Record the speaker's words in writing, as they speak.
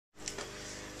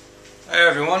Hey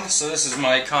everyone, so this is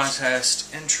my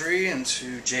contest entry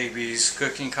into JB's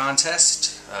cooking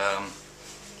contest.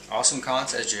 Awesome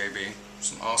contest, JB.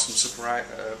 Some awesome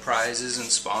prizes and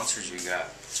sponsors you got.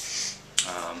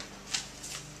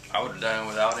 I would have done it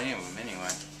without any of them anyway.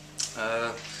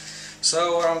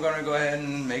 So what I'm going to go ahead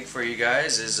and make for you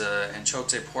guys is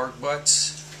Achiote pork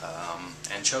butts.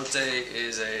 Achiote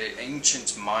is an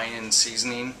ancient Mayan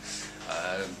seasoning.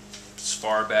 As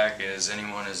far back as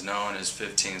anyone has known as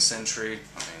 15th century.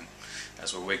 I mean,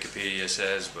 that's what Wikipedia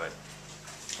says, but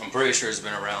I'm pretty sure it's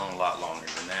been around a lot longer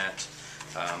than that.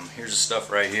 Here's the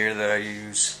stuff right here that I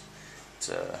use. It's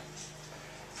a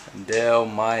Del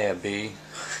Maya bee.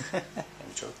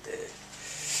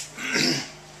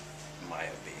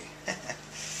 Maya bee.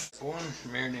 One,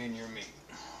 marinate your meat.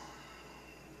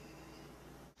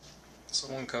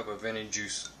 So 1 cup of any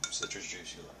juice, citrus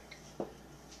juice you like.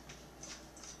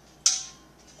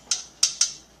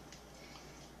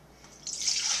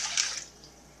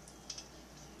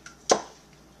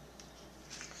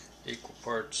 Equal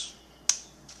parts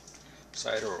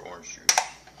cider or orange juice.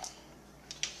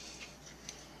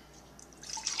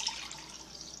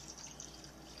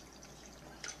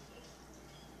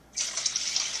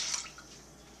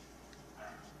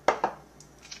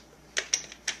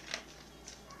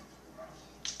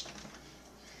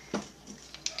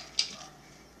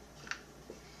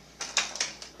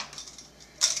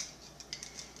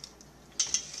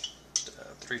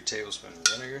 Three tablespoons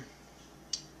of vinegar.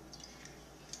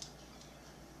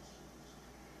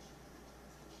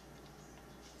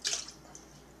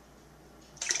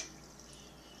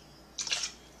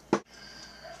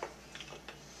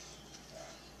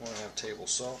 Table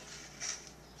salt.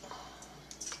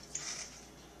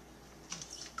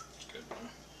 Good one.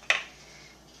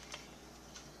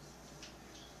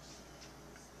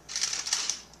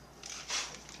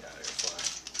 Got it, fly.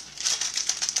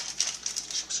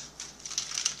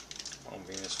 On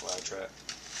Venus flytrap.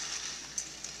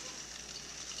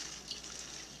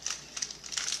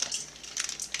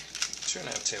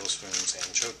 2.5 tablespoons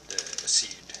Achiote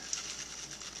seed.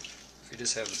 If you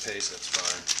just have the paste, that's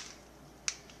fine.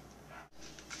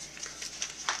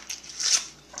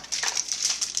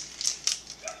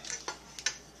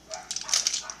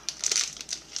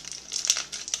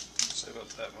 About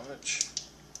that much.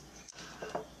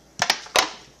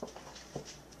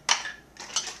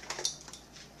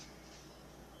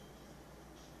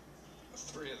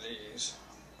 3 of these.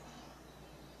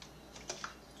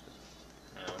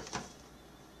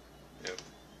 Yep.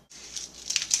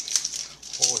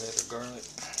 Whole head of garlic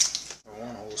and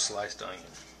 1 whole sliced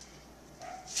onion.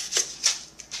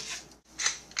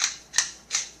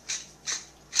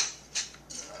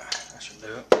 That should do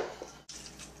it.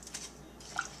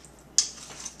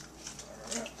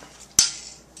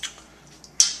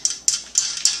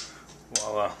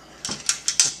 Voila.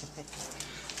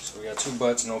 So we got 2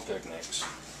 butts, no picnics.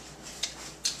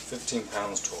 15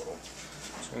 pounds total.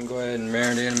 So we can go ahead and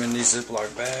marinate them in these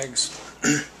Ziploc bags.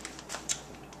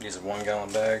 These are 1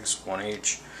 gallon bags, 1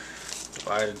 each.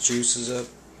 Divide the juices up,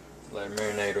 let it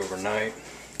marinate overnight.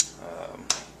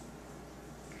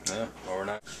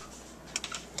 Overnight.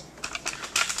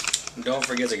 And don't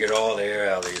forget to get all the air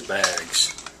out of these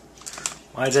bags.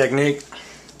 My technique.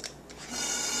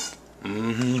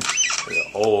 The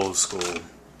old school.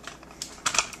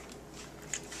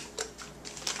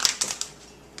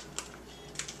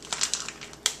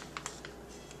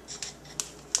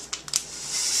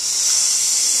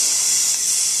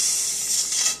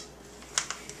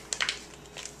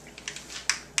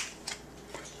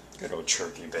 Good old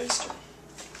turkey baster.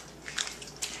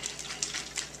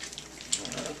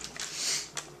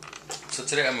 So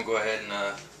today I'm going to go ahead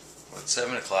and, it's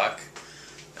 7 o'clock.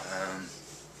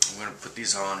 I'm going to put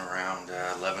these on around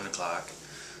 11 o'clock,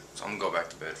 so I'm going to go back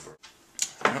to bed for it.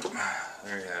 Yep,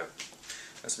 there you have it.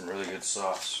 That's some really good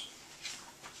sauce.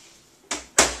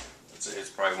 It's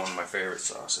probably one of my favorite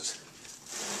sauces.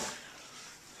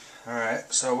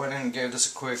 Alright, so I went in and gave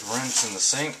this a quick rinse in the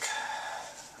sink.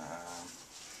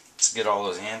 Let's get all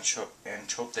those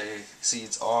Achiote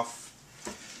seeds off.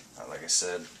 Like I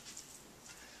said,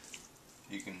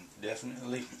 you can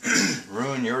definitely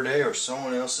ruin your day or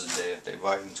someone else's day if they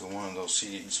bite into one of those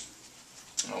seeds.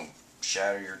 It'll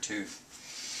shatter your tooth.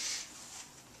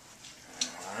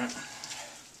 Alright.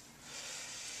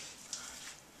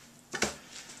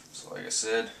 So like I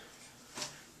said,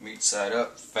 meat side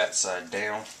up, fat side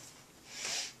down.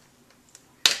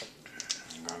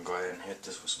 I'm going to go ahead and hit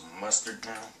this with some mustard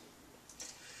now.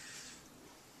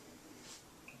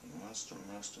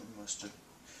 Mustard.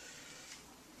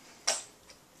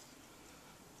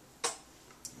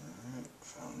 Alright,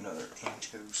 found another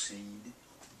Achiote seed.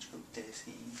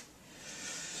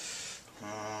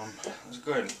 Let's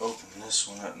go ahead and open this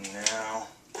one up now.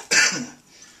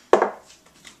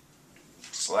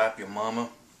 Slap your mama,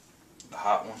 the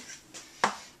hot one.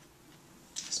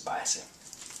 Spicy.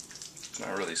 It's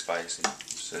not really spicy. It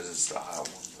says it's the hot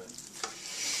one, but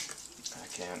I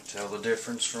can't tell the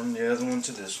difference from the other one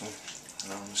to this one,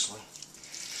 honestly.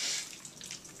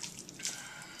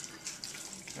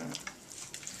 Okay.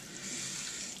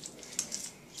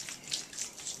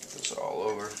 Get this all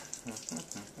over.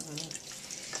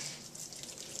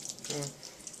 Okay.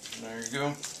 There you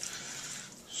go.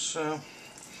 So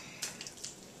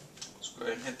let's go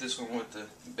ahead and hit this one with the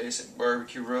basic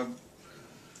barbecue rub.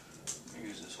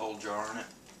 Use this whole jar on it.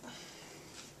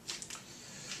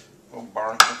 Oh,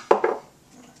 barnacle.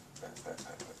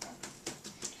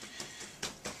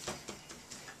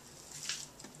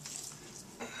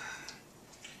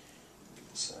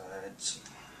 Sides.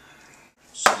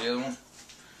 So the other one.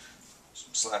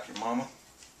 Slap your mama.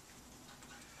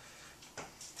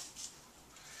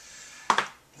 I'm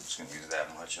just going to use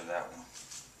that much of that one.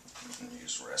 I'm going to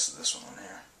use the rest of this one on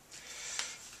here.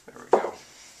 There we go.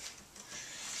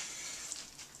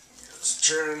 Just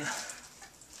churn.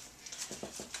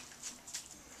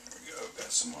 There we go.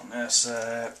 Got some on that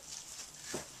side.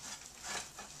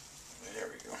 There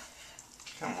we go.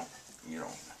 Come on. You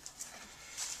don't.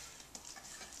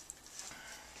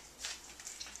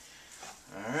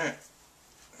 Alright.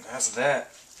 That's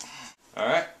that.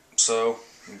 Alright. So,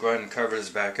 I'm going to go ahead and cover this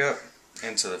back up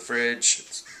into the fridge.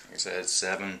 It's, like I said, it's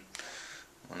 7.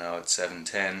 Well, now it's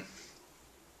 7:10.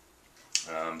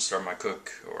 Start my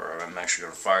cook, or I'm actually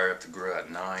going to fire up the grill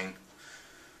at 9.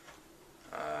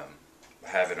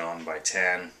 Have it on by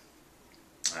 10.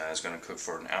 It's going to cook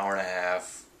for an hour and a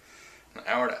half. An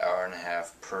hour to hour and a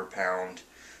half per pound.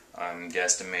 I'm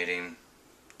guesstimating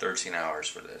 13 hours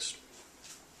for this.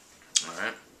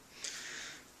 Alright.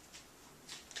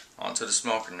 On to the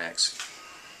smoker next.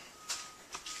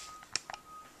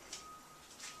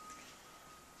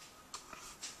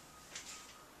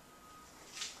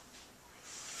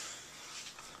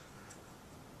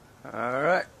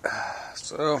 Alright,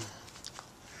 so I'll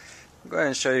go ahead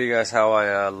and show you guys how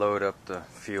I load up the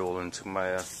fuel into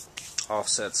my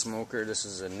offset smoker. This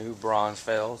is a new Bronze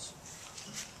Fails.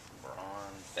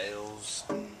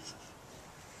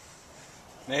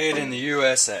 Made in the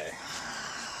USA.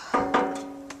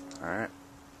 Alright,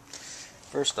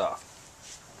 first off,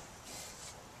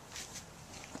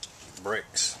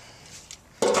 brakes.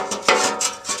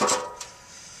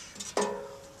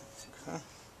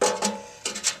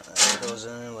 Goes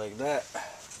in there like that,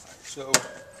 like so.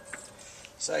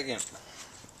 Second,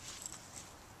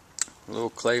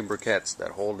 little clay briquettes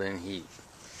that hold in heat.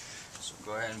 So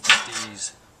go ahead and put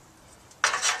these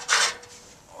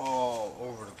all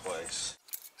over the place.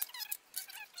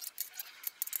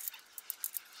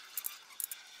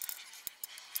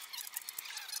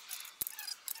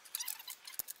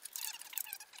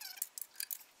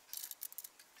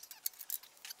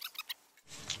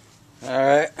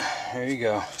 Alright, here you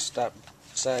go.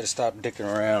 Decided to stop dicking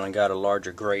around and got a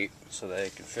larger grate so that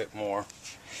it can fit more.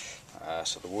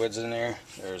 So the wood's in there.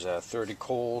 There's 30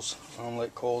 coals,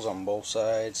 unlit coals on both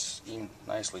sides, even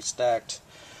nicely stacked.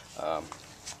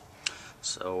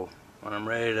 So when I'm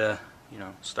ready to,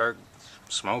 start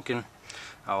smoking,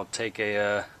 I'll take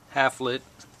a half lit.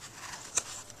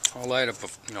 I'll light up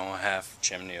a half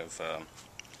chimney of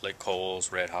lit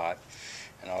coals, red hot.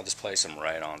 And I'll just place them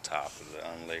right on top of the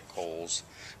unlit coals.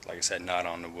 Like I said, not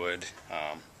on the wood.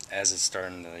 As it's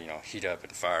starting to heat up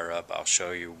and fire up, I'll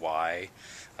show you why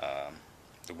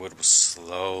the wood will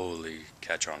slowly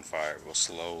catch on fire. It will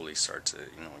slowly start to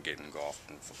get engulfed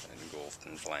in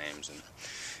flames, and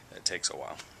it takes a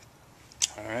while.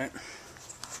 All right.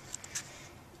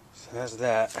 So that's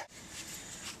that.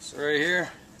 So right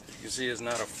here, you can see it's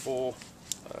not a full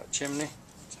chimney.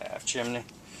 It's a half chimney.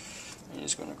 I'm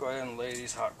just going to go ahead and lay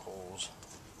these hot coals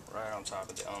right on top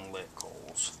of the unlit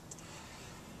coals.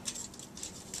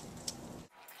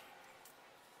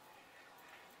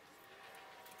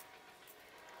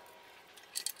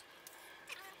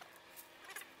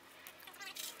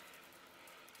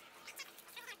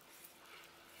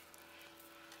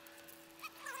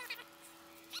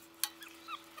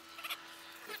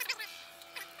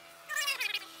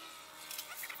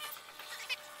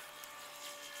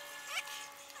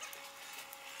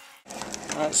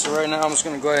 Alright, so right now I'm just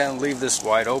going to go ahead and leave this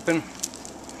wide open.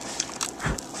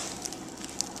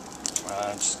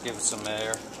 Just give it some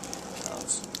air.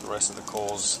 The rest of the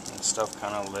coals and stuff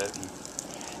kind of lit, and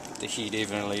get the heat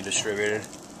evenly distributed.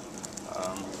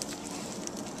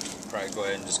 Probably go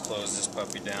ahead and just close this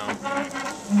puppy down.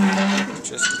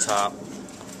 Just the top.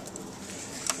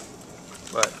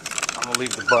 but I'm gonna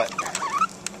leave the butt.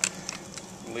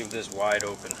 Leave this wide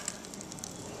open.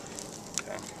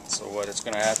 Okay. So what it's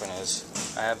gonna happen is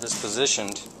I have this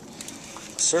positioned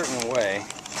a certain way.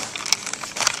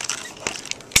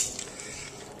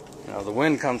 Now the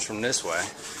wind comes from this way.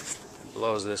 It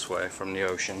blows this way from the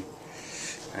ocean,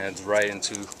 and it's right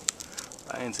into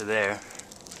there.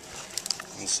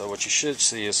 And so what you should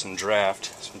see is some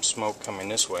draft, some smoke coming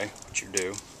this way, which you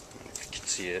do. If you can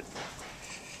see it,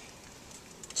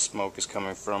 smoke is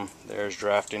coming from there's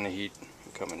drafting the heat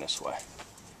and coming this way.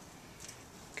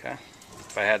 Okay.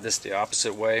 If I had this the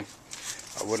opposite way,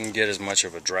 I wouldn't get as much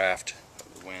of a draft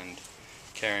of the wind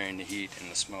carrying the heat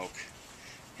and the smoke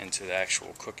into the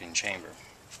actual cooking chamber.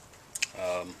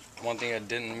 One thing I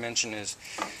didn't mention is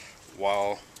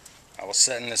while I was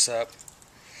setting this up,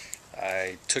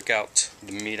 I took out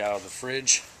the meat out of the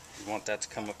fridge. You want that to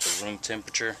come up to room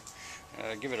temperature.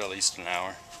 Give it at least an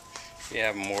hour. If you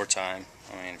have more time,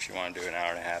 I mean, if you want to do an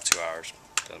hour and a half, 2 hours,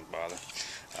 doesn't bother.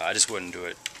 I just wouldn't do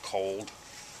it cold.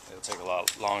 It'll take a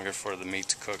lot longer for the meat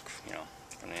to cook, you know,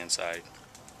 from the inside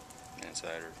or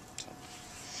something.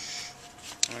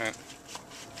 Alright.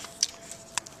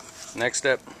 Next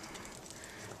step,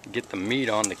 get the meat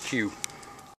on the Q.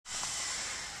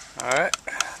 Alright,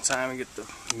 time to get the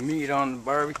meat on the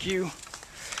barbecue.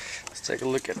 Let's take a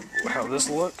look at how this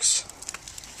looks.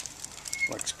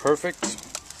 Looks perfect.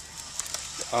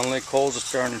 The unlit coals are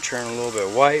starting to turn a little bit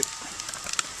white.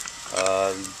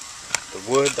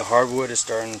 The hardwood is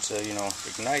starting to, you know,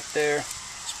 ignite there.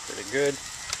 It's pretty good.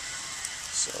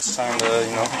 So it's time to,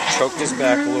 you know, choke this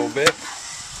back a little bit.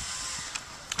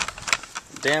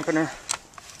 Dampener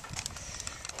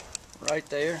right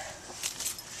there.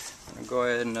 I'm going to go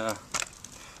ahead and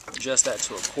adjust that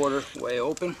to a quarter way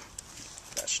open.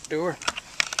 That should do her.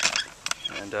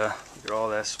 And get all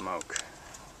that smoke.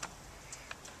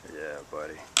 Yeah,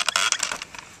 buddy.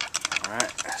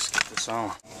 Alright, let's get this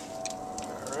on.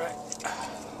 Alright.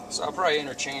 So I'll probably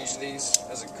interchange these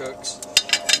as it cooks.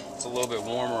 It's a little bit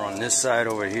warmer on this side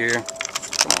over here.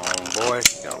 Come on, boy.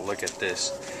 You gotta look at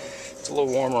this. It's a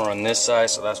little warmer on this side,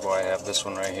 so that's why I have this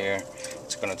one right here.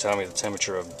 It's going to tell me the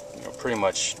temperature of, you know, pretty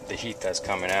much the heat that's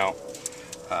coming out.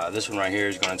 This one right here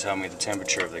is going to tell me the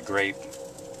temperature of the grate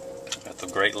at the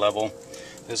grate level.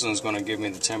 This one's going to give me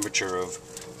the temperature of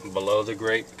below the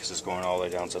grate because it's going all the way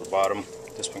down to the bottom.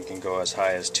 This one can go as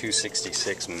high as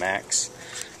 266 max.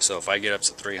 So if I get up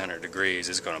to 300 degrees,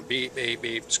 it's going to beep, beep,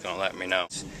 beep. It's going to let me know.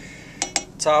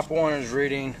 Top one is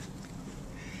reading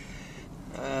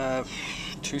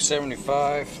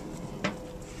 275.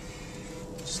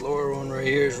 This lower one right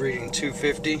here is reading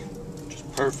 250, which is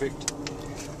perfect.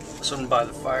 This one by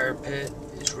the fire pit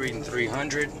is reading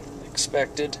 300,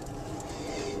 expected.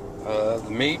 The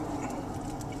meat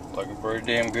looking pretty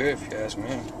damn good if you ask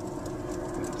me.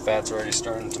 The fat's already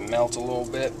starting to melt a little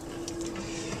bit.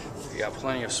 We got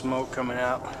plenty of smoke coming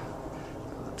out of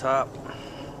the top.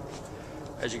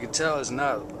 As you can tell, it's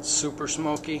not super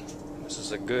smoky. This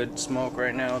is a good smoke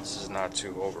right now. This is not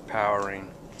too overpowering.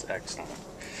 It's excellent.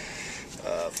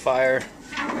 Fire,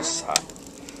 this is hot.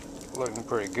 Looking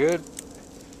pretty good.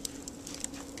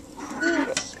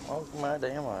 That smoke my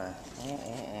damn eye. Ain't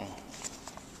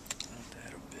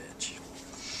that a bitch.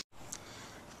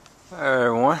 Alright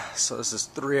everyone, so this is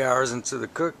 3 hours into the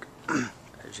cook.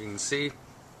 As you can see,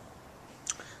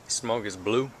 the smoke is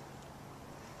blue.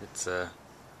 It's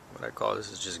what I call this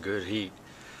is just good heat.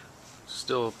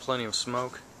 Still plenty of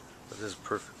smoke, but this is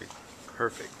perfect.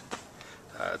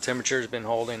 Temperature has been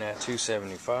holding at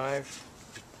 275,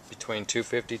 between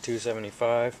 250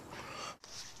 275.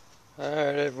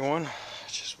 Alright everyone,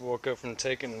 just woke up from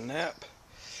taking a nap.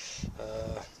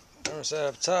 Notice that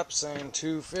up top saying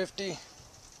 250.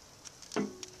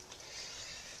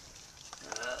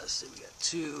 Let's see, we got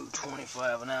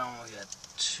 225 on that one, we got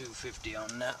 250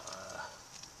 on that.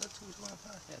 That's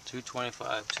 225? Yeah,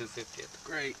 225, 250 at the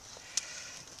grate.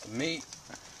 The meat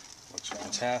looks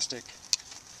fantastic.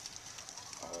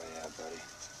 Oh yeah, buddy.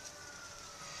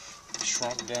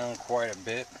 Shrunk down quite a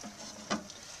bit.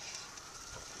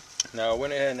 Now I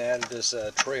went ahead and added this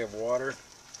tray of water.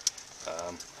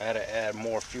 I had to add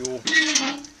more fuel. Just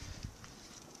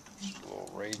a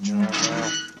little raging right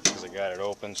now because I got it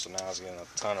open, so now it's getting a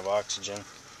ton of oxygen.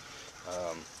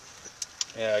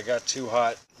 Yeah, I got too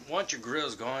hot. Once your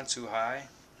grill's gone too high,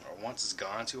 or once it's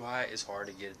gone too high, it's hard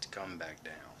to get it to come back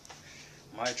down.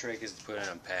 My trick is to put in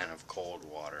a pan of cold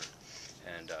water,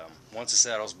 and once it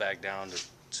settles back down to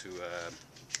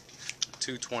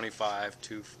 225,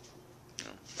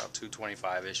 about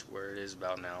 225-ish, where it is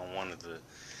about now on one of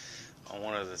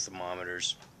the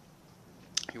thermometers,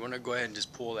 you want to go ahead and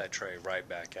just pull that tray right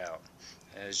back out.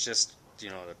 And it's just, you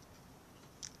know,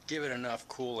 give it enough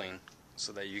cooling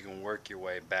so that you can work your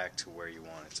way back to where you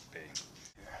want it to be.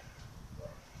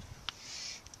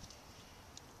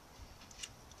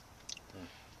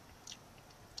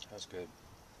 That's good.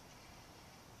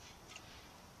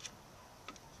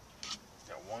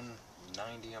 Got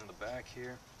 190 on the back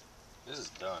here. This is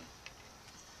done.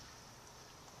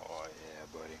 Oh yeah,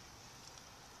 buddy.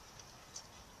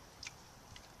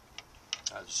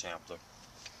 That's a sampler.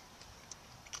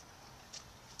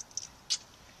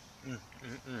 You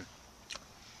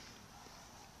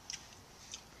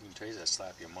can taste that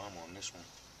slap your mama on this one.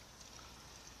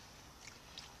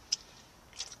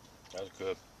 That's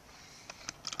good.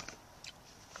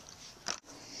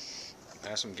 I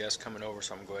have some guests coming over,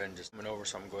 so I'm going to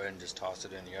go ahead and just toss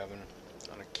it in the oven.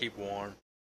 I'm gonna keep warm.